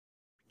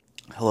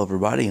Hello,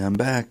 everybody. I'm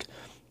back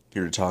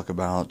here to talk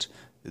about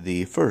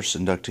the first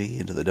inductee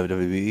into the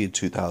WWE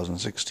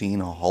 2016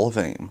 Hall of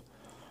Fame.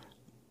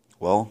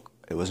 Well,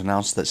 it was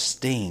announced that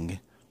Sting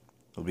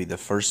will be the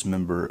first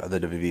member of the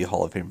WWE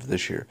Hall of Fame for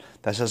this year.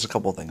 That says a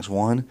couple of things.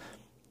 One,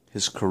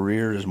 his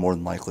career is more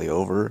than likely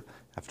over.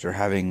 After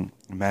having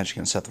a match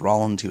against Seth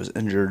Rollins, he was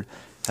injured,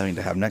 having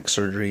to have neck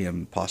surgery,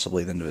 and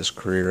possibly the end of his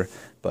career.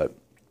 But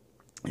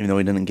even though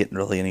he didn't get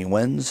really any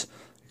wins,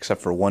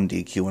 except for one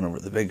DQ win over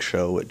the Big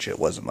Show, which it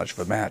wasn't much of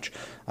a match,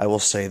 I will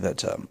say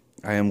that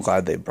I am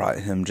glad they brought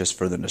him just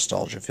for the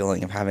nostalgia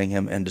feeling of having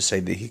him and to say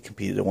that he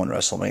competed at one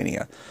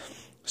WrestleMania.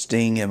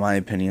 Sting, in my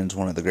opinion, is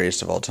one of the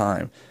greatest of all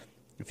time.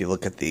 If you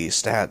look at the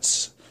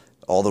stats,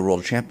 all the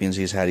world champions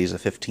he's had, he's a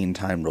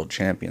 15-time world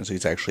champion, so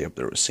he's actually up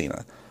there with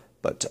Cena.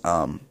 But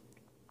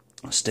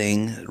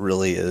Sting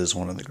really is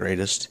one of the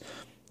greatest.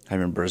 I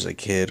remember as a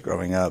kid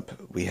growing up,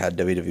 we had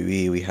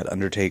WWE, we had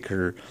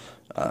Undertaker,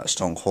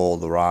 Stone Cold,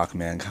 The Rock,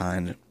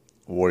 Mankind,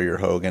 Warrior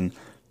Hogan,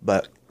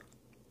 but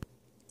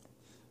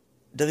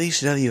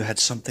WCW had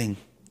something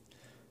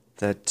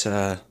that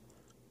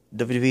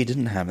WWE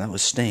didn't have, and that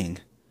was Sting.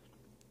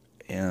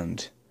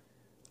 And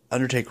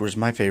Undertaker was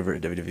my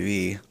favorite at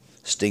WWE,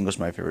 Sting was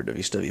my favorite at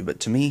WCW, but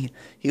to me,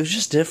 he was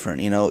just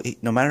different,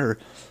 no matter,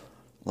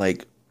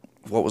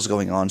 what was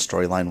going on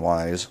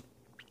storyline-wise,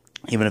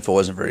 even if it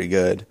wasn't very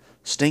good,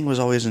 Sting was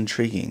always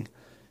intriguing.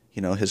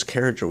 His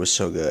character was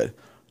so good.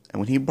 And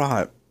when he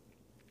brought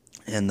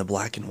in the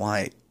black and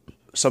white,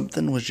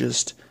 something was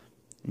just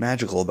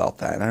magical about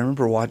that. And I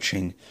remember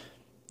watching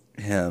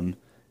him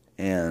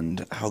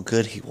and how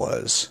good he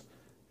was.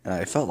 And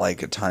I felt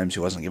like at times he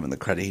wasn't given the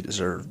credit he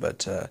deserved,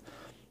 but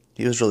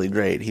he was really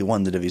great. He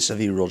won the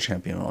WCW World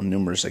Champion on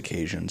numerous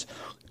occasions.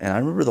 And I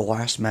remember the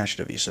last match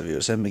at WCW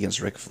was him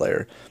against Ric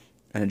Flair.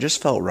 And it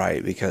just felt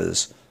right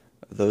because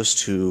those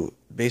two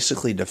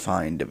basically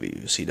defined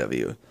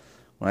WCW.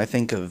 When I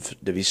think of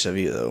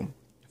WCW, though,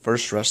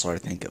 first wrestler I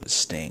think of is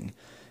Sting.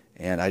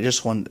 And I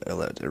just want to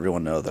let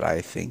everyone know that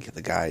I think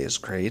the guy is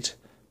great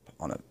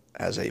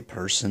as a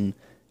person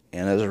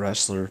and as a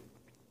wrestler.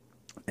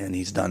 And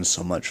he's done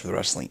so much for the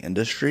wrestling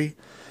industry.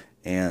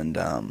 And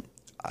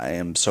I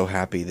am so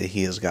happy that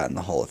he has gotten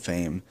the Hall of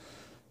Fame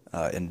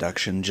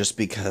induction just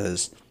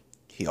because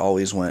he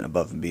always went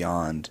above and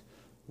beyond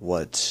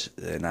what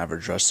an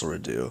average wrestler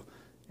would do.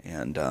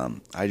 And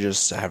I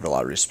just have a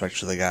lot of respect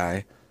for the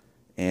guy.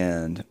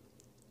 And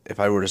if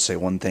I were to say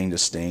one thing to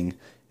Sting,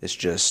 it's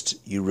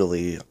just, you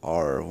really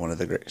are one of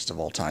the greatest of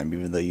all time,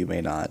 even though you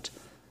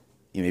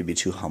may be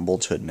too humble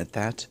to admit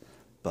that,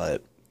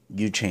 but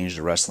you changed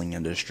the wrestling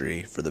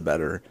industry for the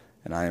better,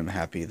 and I am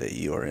happy that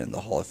you are in the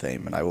Hall of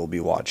Fame, and I will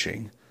be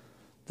watching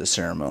the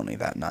ceremony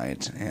that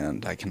night,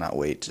 and I cannot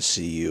wait to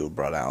see you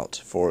brought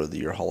out for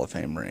your Hall of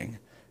Fame ring.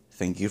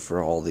 Thank you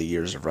for all the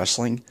years of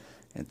wrestling,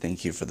 and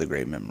thank you for the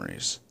great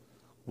memories.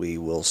 We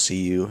will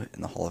see you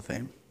in the Hall of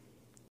Fame.